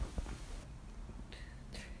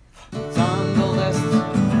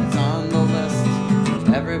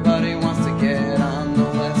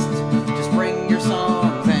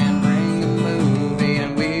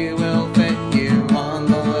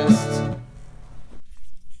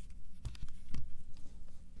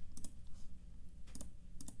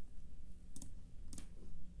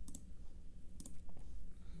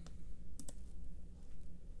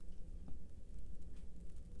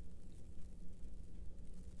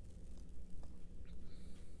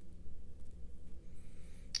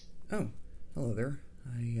Oh, hello there.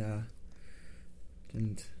 I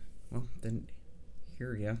didn't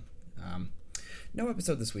hear ya. No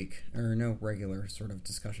episode this week, or no regular sort of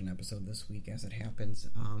discussion episode this week as it happens.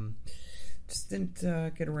 Just didn't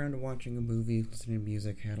get around to watching a movie, listening to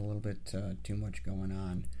music, had a little bit too much going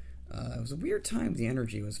on. It was a weird time. The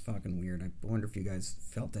energy was fucking weird. I wonder if you guys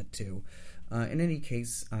felt that too. In any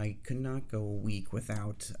case, I could not go a week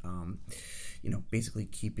without, basically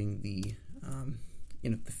keeping the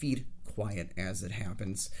feed quiet as it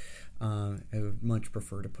happens. I would much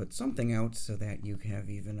prefer to put something out so that you have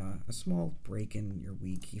even a small break in your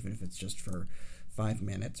week, even if it's just for 5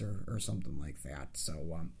 minutes or something like that.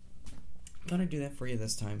 So, thought I'd do that for you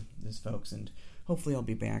this time, folks, and hopefully I'll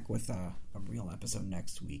be back with a real episode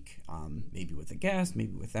next week. Maybe with a guest,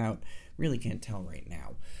 maybe without. Really can't tell right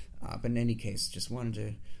now. But in any case, just wanted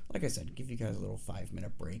to, like I said, give you guys a little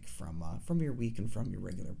 5-minute break from your week and from your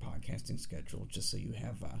regular podcasting schedule, just so you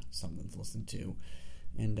have something to listen to.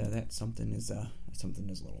 And that something is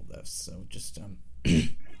little this. So just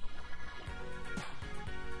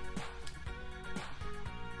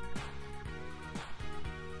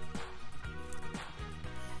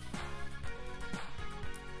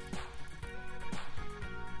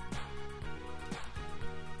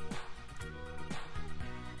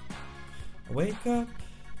wake up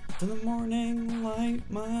to the morning light.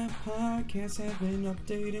 My podcasts have been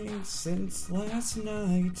updating since last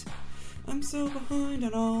night. I'm so behind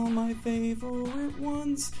on all my favorite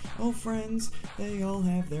ones. Oh, friends, they all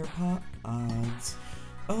have their pods.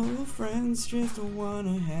 Oh, friends just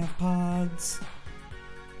wanna have pods.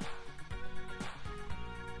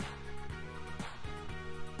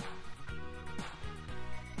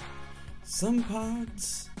 Some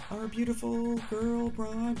pods are a beautiful girl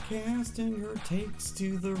broadcasting her takes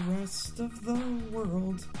to the rest of the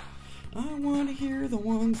world. I want to hear the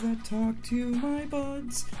ones that talk to my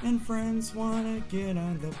buds, and friends want to get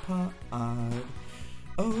on the pod.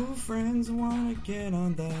 Oh, friends want to get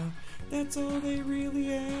on that's all they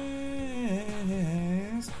really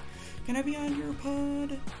ask. Can I be on your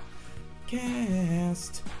podcast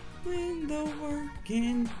when the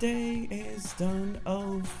working day is done?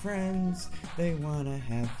 Oh, friends, they want to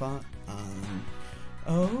have fun.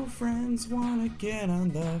 Oh, friends want to get on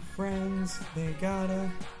the friends. They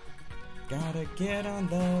gotta get on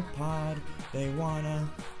the pod. They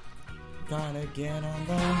gotta get on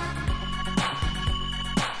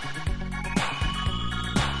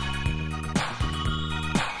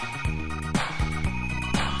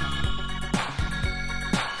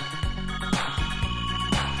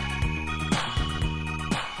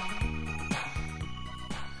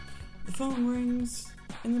The phone rings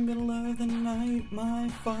in the middle of the night. My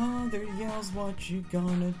father yells, "What you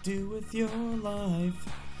gonna do with your life?"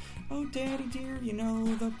 Oh, daddy dear, you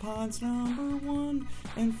know the pod's #1,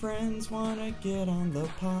 and friends wanna get on the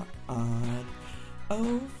pod.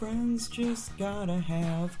 Oh, friends just gotta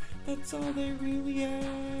have, that's all they really ask,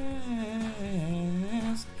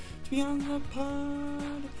 to be on the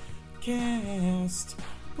podcast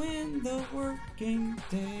when the working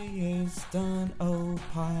day is done. Oh,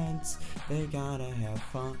 pods, they gotta have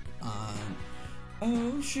fun.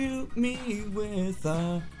 Oh, shoot me with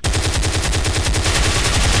a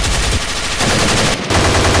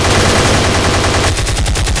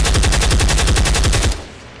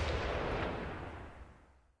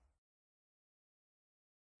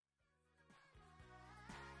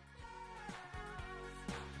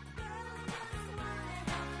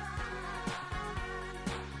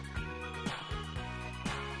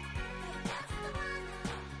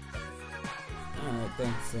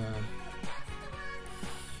Thanks,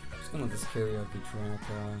 just gonna let this karaoke track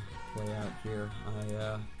play out here.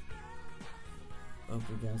 I hope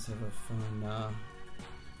you guys have a fun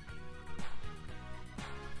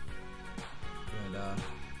good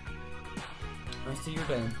rest of your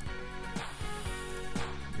day.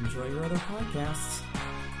 Enjoy your other podcasts.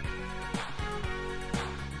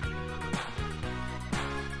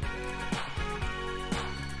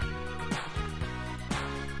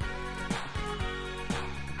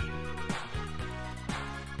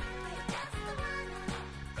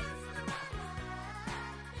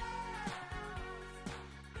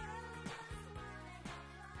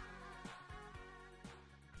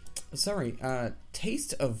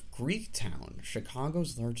 Taste of Greektown,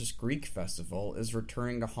 Chicago's largest Greek festival, is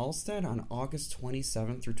returning to Halstead on August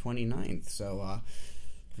 27th through 29th. So,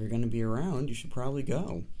 if you're going to be around, you should probably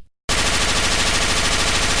go.